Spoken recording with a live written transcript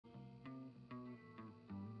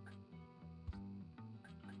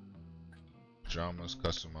Pajamas,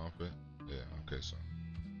 custom outfit. Yeah, okay, so.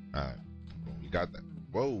 Alright. Boom, we got that.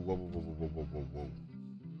 Whoa, whoa, whoa, whoa, whoa, whoa, whoa, whoa.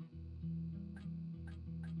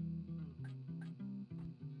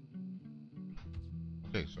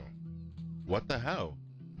 Okay, so. What the hell?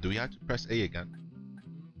 Do we have to press A again?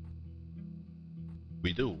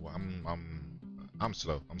 We do. I'm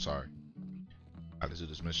slow. I'm sorry. Let's do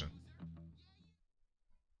this mission.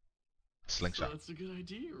 Slingshot. So that's a good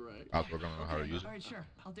idea, right? We're gonna know how to use it. Alright, sure.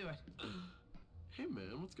 I'll do it. Hey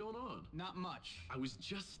man, what's going on? Not much. I was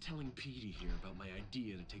just telling Petey here about my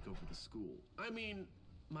idea to take over the school. I mean,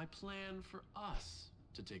 my plan for us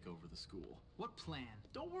to take over the school. What plan?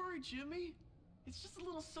 Don't worry, Jimmy. It's just a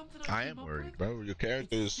little something I came am up worried, with. bro. Your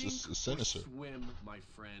character It's is sink or sinister. swim, my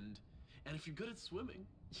friend. And if you're good at swimming,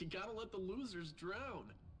 you gotta let the losers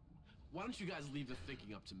drown. Why don't you guys leave the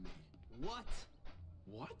thinking up to me? What?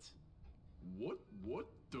 What? What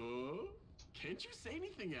the? Can't you say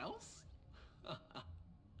anything else?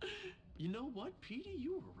 You know what, Petey?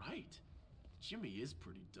 You were right. Jimmy is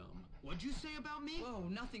pretty dumb. What'd you say about me? Whoa,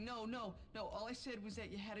 nothing. No. All I said was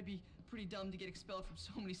that you had to be pretty dumb to get expelled from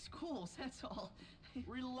so many schools. That's all.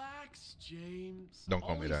 Relax, James. Don't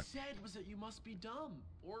call me that. All he said was that you must be dumb.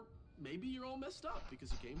 Or maybe you're all messed up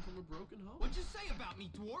because you came from a broken home. What'd you say about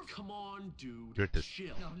me, dwarf? Come on, dude. You're the-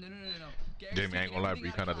 Chill. No. Gary's Jamie, I ain't gonna lie, taking bro.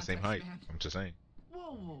 You kind of the same height. everything out of I'm just saying.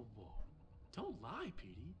 Whoa. Don't lie,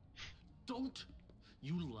 Petey. Don't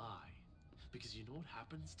you lie. Because you know what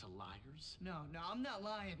happens to liars? No, I'm not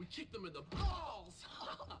lying. We kick them in the balls!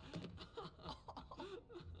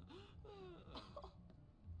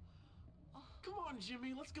 Come on,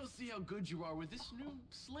 Jimmy, let's go see how good you are with this new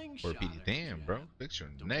slingshot. Or Petey, damn, you bro. have. Fix your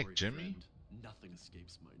Don't neck, worry, Jimmy. friend. Nothing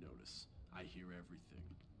escapes my notice. I hear everything.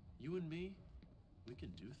 You and me, we can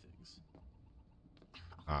do things.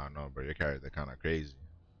 I don't know, bro. Your character kind of crazy.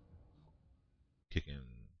 Kicking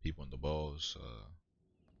people in the balls.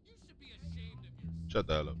 You should be ashamed of yourself. Shut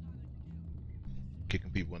the hell up.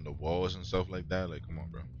 Kicking people in the walls and stuff like that. Like, come on,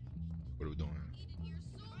 bro. What are we doing here?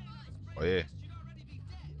 Oh, yeah.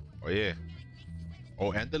 Oh, yeah.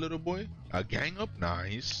 Oh, and the little boy? A gang up?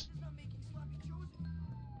 Nice.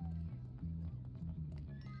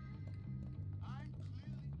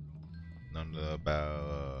 None of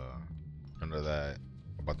that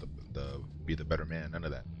about the be the better man. None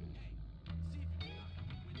of that.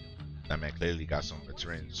 That man clearly got some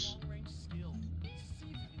experience.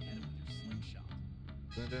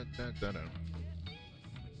 Dun, dun, dun, dun, dun.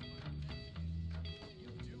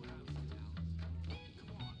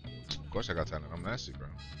 Of course I got talent. I'm nasty, bro.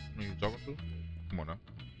 Who you talking to? Come on now.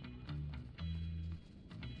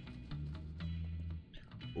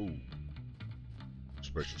 Ooh.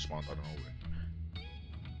 Special spawned out of nowhere.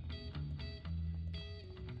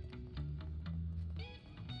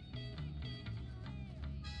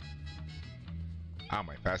 I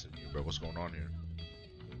might pass it to you, bro. What's going on here?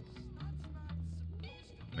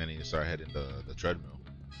 Then you start heading the treadmill.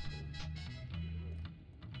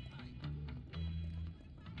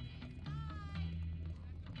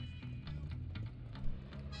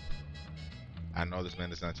 I know this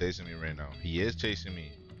man is not chasing me right now. He is chasing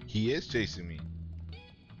me. He is chasing me.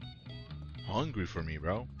 Hungry for me,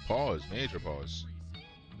 bro. Pause. Major pause.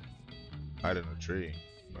 Hide in a tree,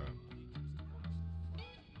 bro.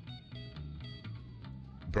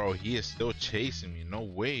 Bro, he is still chasing me. No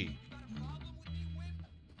way.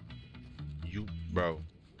 You, bro.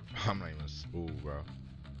 I'm not even school, bro.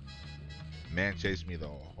 Man chased me the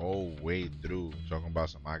whole way through. Talking about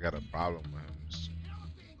some, I got a problem with him.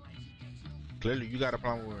 Clearly, you got a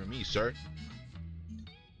problem with me, sir.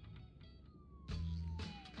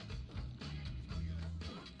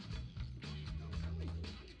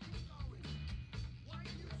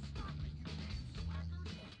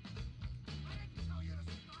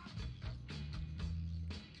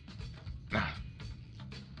 Nah.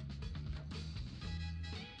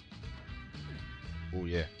 Oh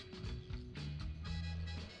yeah.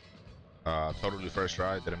 Totally first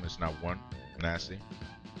try. Didn't miss not one. Nasty.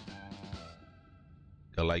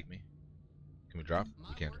 They'll like me. Can we drop?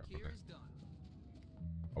 We can't drop. Okay.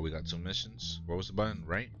 Oh, we got 2 missions. What was the button?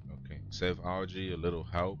 Right? Okay. Save algae, a little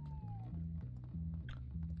help.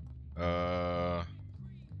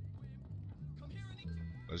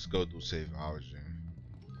 Let's go do save algae,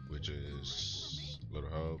 which is a little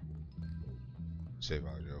help. Save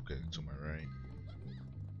algae. Okay, to my right.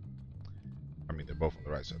 I mean, they're both on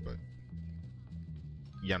the right side, but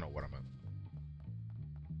y'all know what I meant.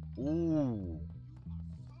 Ooh.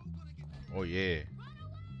 Oh yeah.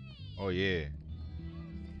 Oh yeah.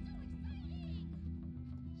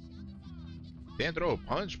 Didn't throw a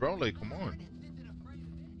punch, bro. Like, come on.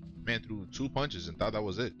 Man threw 2 punches and thought that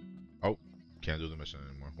was it. Oh, Can't do the mission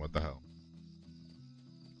anymore. What the hell?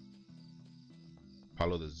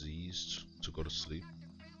 Follow the Z's to go to sleep.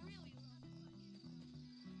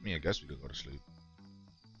 I mean, I guess we could go to sleep.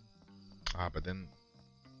 But then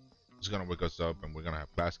it's gonna wake us up and we're gonna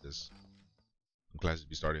have class because classes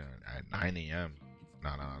be starting at 9 a.m.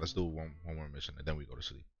 Nah. Let's do one more mission and then we go to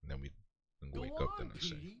sleep. And then we can wake up the next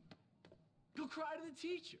day. Go cry to the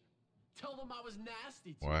teacher. Tell them I was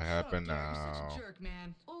nasty to What you. happened You're now? such a jerk,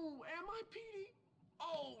 man. Oh, am I, Petey?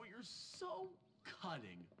 Oh, you're so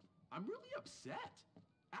cutting. I'm really upset.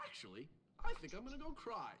 Actually, I think I'm gonna go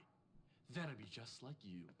cry. Then I'd be just like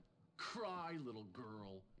you. Cry, little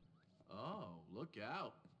girl. Oh, look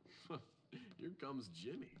out. Here comes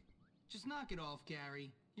Jimmy. Just knock it off,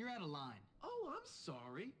 Gary. You're out of line. Oh, I'm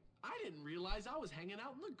sorry. I didn't realize I was hanging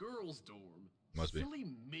out in the girls' dorm. Must be. Silly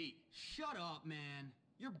me. Shut up, man.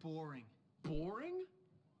 You're boring. Boring?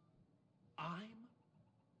 I'm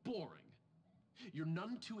boring. You're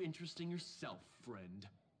none too interesting yourself, friend.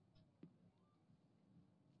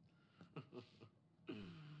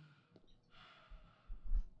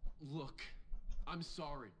 Look, I'm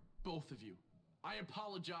sorry, both of you. I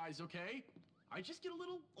apologize, okay? I just get a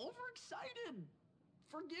little overexcited.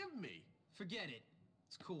 Forgive me. Forget it.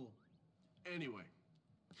 It's cool. Anyway,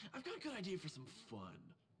 I've got a good idea for some fun.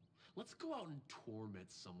 Let's go out and torment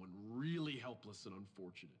someone really helpless and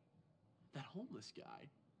unfortunate. That homeless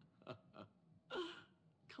guy.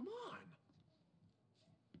 Come on.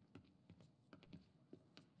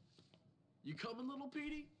 You coming, little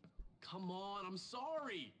Petey? Come on, I'm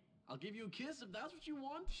sorry. I'll give you a kiss if that's what you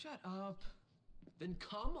want. Shut up. Then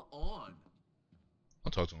come on.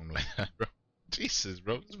 Don't talk to him like that, bro. Jesus,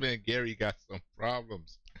 bro. This man Gary got some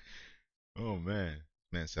problems. Oh, man.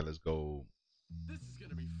 Man said, let's go This is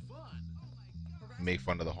gonna be fun. make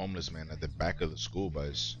fun of the homeless man at the back of the school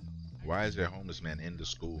bus. Why is there a homeless man in the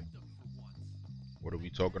school? What are we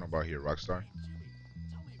talking about here, Rockstar? Jimmy,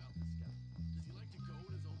 tell me about this guy. Does he like to go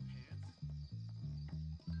in his own pants?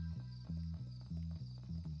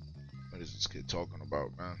 What is this kid talking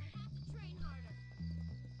about, man?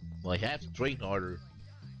 Well, I have to train harder.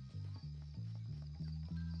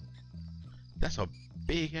 That's a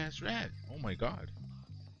big ass rat. Oh my god.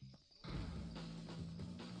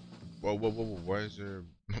 Whoa. Why is there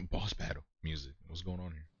boss battle music? What's going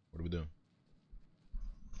on here? What are we doing?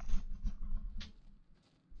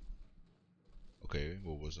 Okay,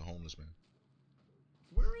 what was the homeless man?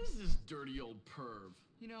 Where is this dirty old perv?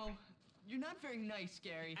 You know, you're not very nice,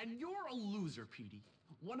 Gary. And you're a loser, Petey.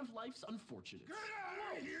 One of life's unfortunates. Get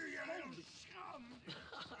out of here, you little scum!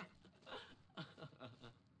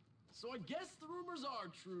 So I guess the rumors are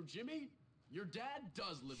true, Jimmy. Your dad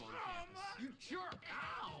does live on campus. You jerk!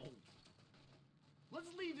 Ow! Let's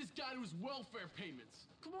leave this guy to his welfare payments.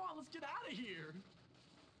 Come on, let's get out of here.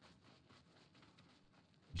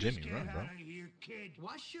 Jimmy, Get run, bro. out of here, kid.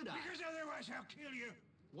 Why should I? Because otherwise I'll kill you.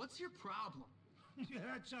 What's your problem?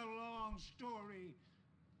 That's a long story.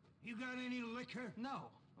 You got any liquor? No,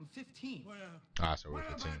 I'm 15. Well, Ah, so we're what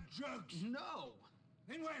 15. about drugs? No!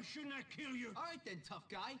 Then why shouldn't I kill you? All right then, tough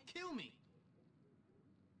guy. Kill me.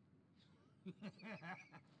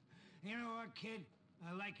 You know what, kid?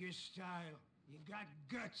 I like your style. You got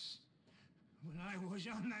guts. When I was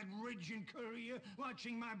on that ridge in Korea,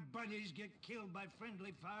 watching my buddies get killed by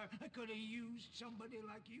friendly fire, I could have used somebody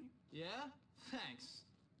like you. Yeah? Thanks.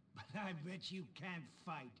 But I bet you can't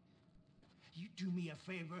fight. You do me a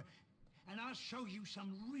favor, and I'll show you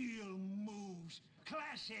some real moves.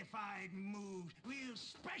 Classified moves. Real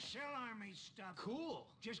special army stuff. Cool.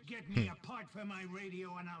 Just get me a part for my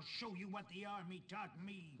radio, and I'll show you what the army taught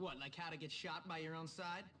me. What, like how to get shot by your own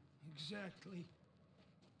side? Exactly.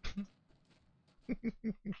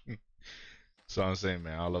 So I'm saying,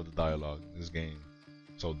 man, I love the dialogue. This game,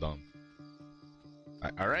 so dumb.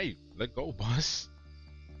 All right, let go, boss.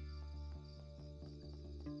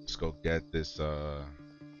 Let's go get this.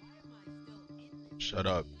 Shut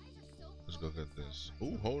up. Let's go get this.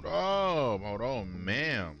 Ooh, hold on,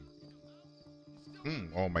 ma'am.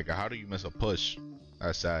 Oh my god, how do you miss a push?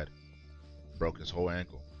 That's sad. Broke his whole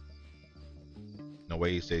ankle. No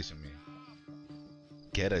way he's chasing me.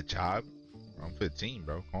 Get a job? I'm 15,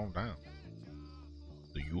 bro. Calm down.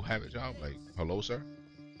 Do you have a job? Like, hello, sir?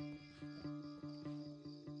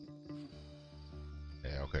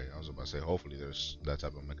 Yeah, okay. I was about to say, hopefully there's that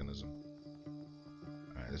type of mechanism.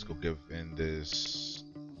 Alright, let's go give in this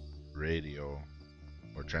radio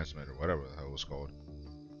or transmitter, whatever the hell it's called,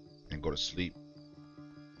 and go to sleep.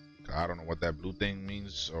 I don't know what that blue thing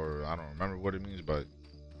means, or I don't remember what it means, but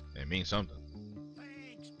it means something.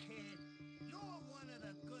 Thanks, kid. You're one of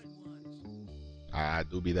the good ones. I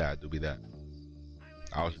do be that.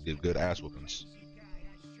 I also give good ass whoopings.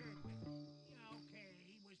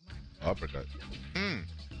 Uppercut.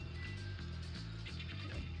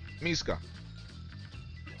 Miska.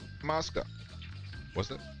 Maska. What's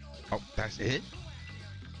that? Oh, that's it?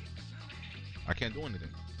 I can't do anything.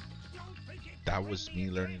 That was me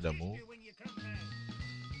learning the move.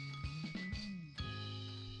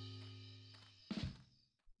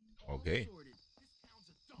 Okay.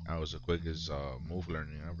 That was the quickest move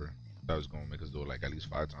learning ever. That was gonna make us do it like at least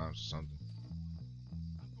 5 times or something.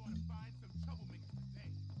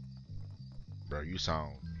 Bro, you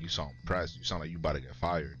sound pressed. You sound like you about to get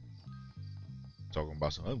fired. Talking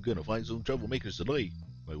about some, I'm gonna find some troublemakers today.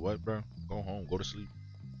 Like what, bro? Go home, go to sleep.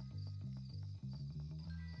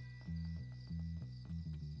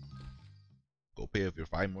 Go pay off your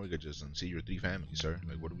 5 mortgages and see your 3 families, sir.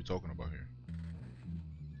 Like what are we talking about here?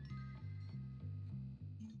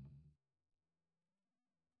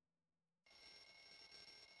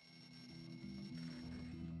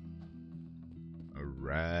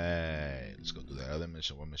 Alright, let's go do the other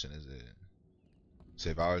mission. What mission is it?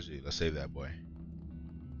 Save Algae. Let's save that boy.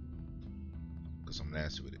 Cause I'm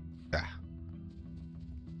nasty with it. Ah.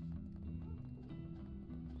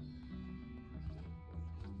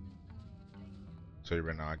 Tell you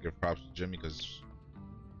right now, I give props to Jimmy because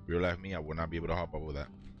real life me, I would not be able to hop up with that.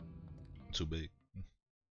 I'm too big.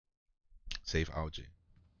 Save Algae.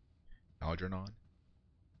 Algernon?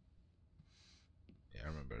 Yeah, I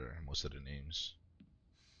remember most of the names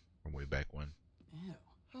from way back when. Ew.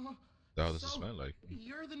 The hell does it smell like?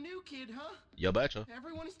 You're the new kid, huh? Yeah, betcha.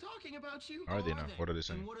 Everyone is talking about you. Are they now? What are they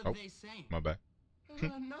saying? And what Oh, are they saying? my bad.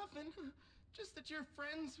 Nothing. Just that you're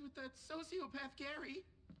friends with that sociopath Gary.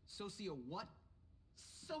 Socio what?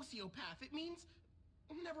 Sociopath. It means...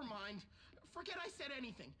 Never mind. Forget I said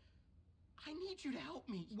anything. I need you to help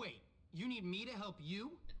me. Wait, you need me to help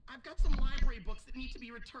you? I've got some library books that need to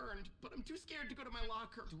be returned, but I'm too scared to go to my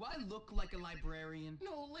locker. Do I look like a librarian?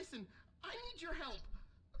 No, listen. I need your help.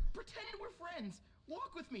 Pretend we're friends.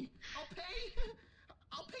 Walk with me. I'll pay.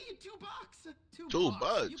 I'll pay you $2. $2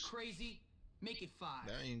 bucks? You crazy? Make it 5.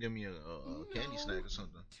 Now you can give me a candy No. snack or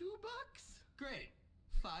something. $2? Great.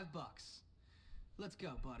 $5. Let's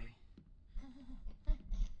go, buddy.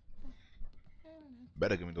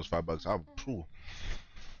 Better give me those $5.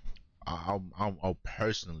 I'll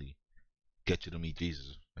personally get you to meet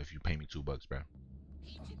Jesus if you pay me $2, bro. Alright,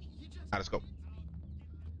 let's go.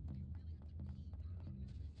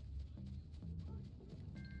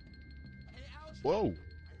 Whoa.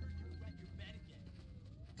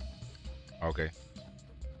 Okay.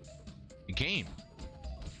 Game.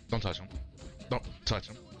 Don't touch him. Don't touch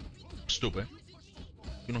him. Stupid.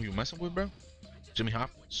 You know who you messing with, bro? Jimmy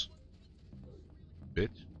Hopkins.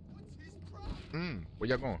 Bitch. Where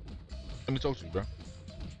y'all going? Let me talk to you, bro.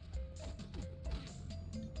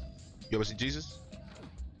 You ever see Jesus?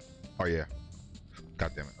 Oh yeah.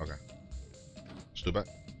 God damn it. Okay. Stupid.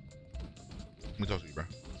 Let me talk to you, bro.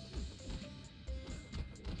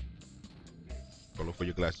 Go look for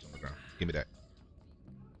your glasses on the ground. Give me that.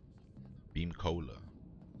 Beam Cola.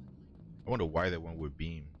 I wonder why they went with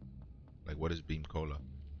Beam. Like, what is Beam Cola?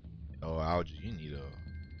 Oh, Algae, you need to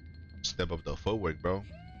step up the footwork, bro.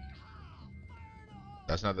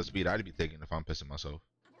 That's not the speed I'd be taking if I'm pissing myself.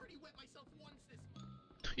 I've already wet myself once this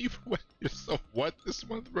month. You wet yourself what this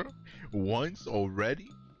month, bro? Once already?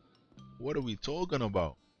 What are we talking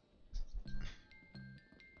about?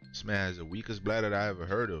 This man has the weakest bladder that I ever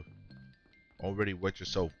heard of. Already wet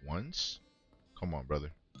yourself once? Come on,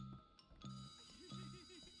 brother.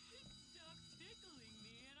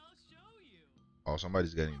 Oh,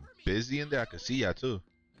 somebody's getting busy in there. I can see ya too.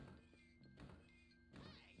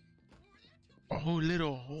 Oh,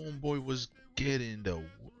 little homeboy was getting the...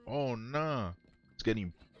 Oh, nah. It's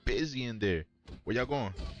getting busy in there. Where y'all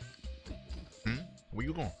going? Where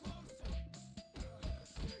you going?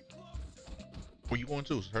 Where you going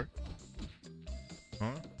to, sir?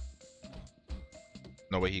 Huh?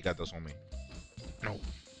 No way, he got this on me. No.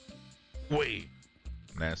 Wait.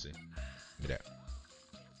 Nasty. Give me that.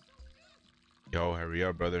 Yo, hurry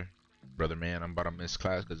up, brother. Brother, man, I'm about to miss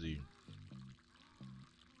class because of you.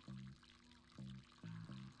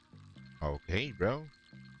 Okay, bro.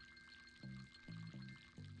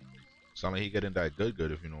 Sound like he getting that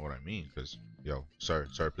good, if you know what I mean. Cause, yo, sir,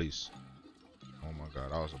 please. Oh my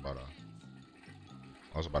God, I was about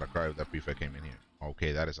to cry if that prefect came in here.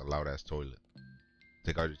 Okay, that is a loud ass toilet.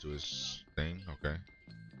 Take Audrey to his thing, okay.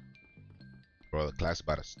 Bro, the class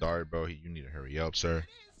about to start, bro. You need to hurry up, sir.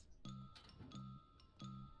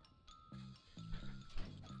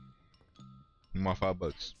 My $5.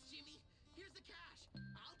 Jimmy, here's the cash.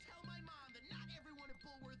 I'll tell my mom that not everyone at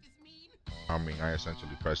Bullworth is mean. I mean, I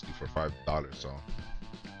essentially pressed you for $5, so.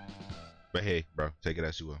 But hey, bro, take it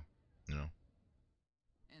as you will. You know.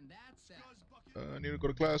 And that's that. I need to go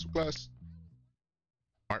to class. What class?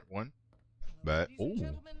 Art 1. But Ladies and ooh,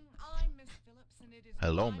 gentlemen, I'm Miss Phillips, and it is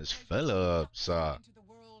hello, my Miss pleasure to welcome Phillips. you into the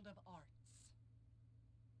world of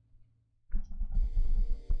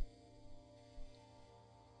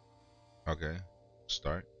arts. Okay,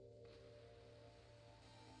 start.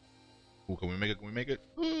 Ooh, can we make it? Can we make it?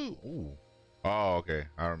 Ooh, ooh. Oh, okay.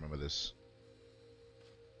 I remember this.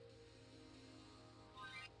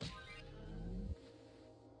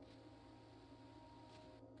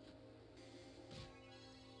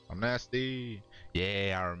 I'm nasty.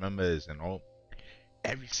 Yeah, I remember this. And all,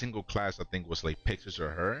 every single class I think was like pictures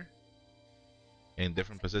of her in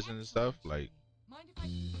different positions and stuff. Like, Mind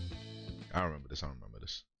if I remember this. I remember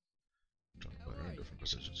this. Trying to put her in different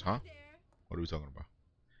positions, huh? there? What are we talking about?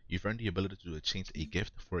 You've earned the ability to exchange a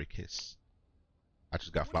gift for a kiss. I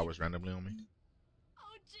just got flowers randomly on me.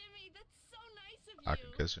 Oh, Jimmy, that's so nice of I can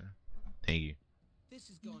kiss her. Thank you. This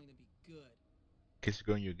is going to be good. Kiss a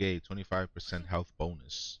girl in your gay, 25% health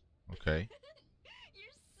bonus. Okay.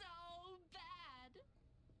 You're so bad.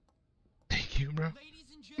 Thank you, bro. Ladies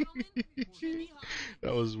and gentlemen, Jimmy Hopkins.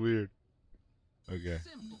 That was weird. Okay.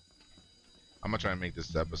 Simple. I'm gonna try and make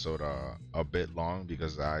this episode a bit long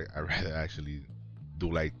because I rather actually do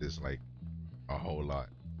like this like a whole lot.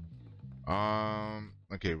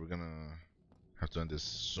 Okay, we're gonna have to end this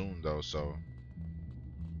soon though, so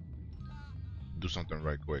do something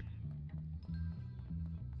right quick.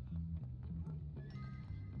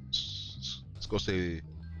 Let's go say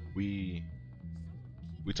we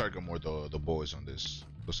target more the boys on this.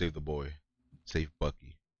 Go save the boy. Save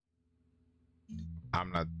Bucky. I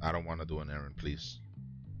don't want to do an errand, please.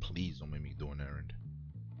 Please don't make me do an errand.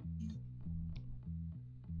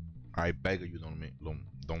 I beg you,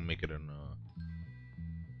 don't make it an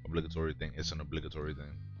obligatory thing. It's an obligatory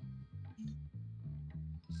thing.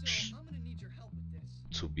 So, I'm gonna need your help with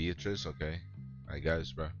this. To Beatrice, okay. I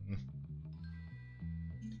guess, bro.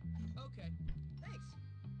 Okay, thanks.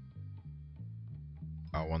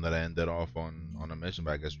 I wanted to end it off on a mission,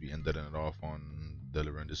 but I guess we ended it off on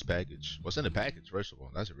delivering this package. What's in the package, first of all?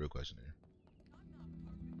 That's a real question here.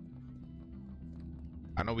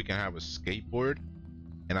 I know we can have a skateboard,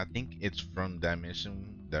 and I think it's from that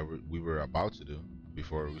mission that we were about to do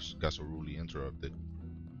before we got so rudely interrupted.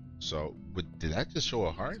 So, did that just show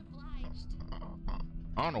a heart?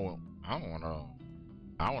 I don't know.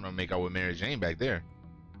 I wanna make out with Mary Jane back there.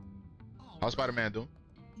 How's Spider-Man doing?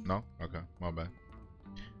 No? Okay, my bad.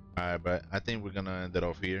 Alright, but I think we're gonna end it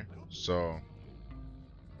off here. So,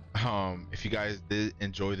 if you guys did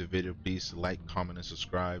enjoy the video, please like, comment, and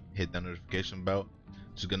subscribe. Hit that notification bell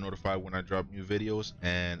to get notified when I drop new videos.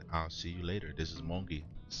 And I'll see you later. This is Mongi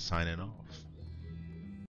signing off.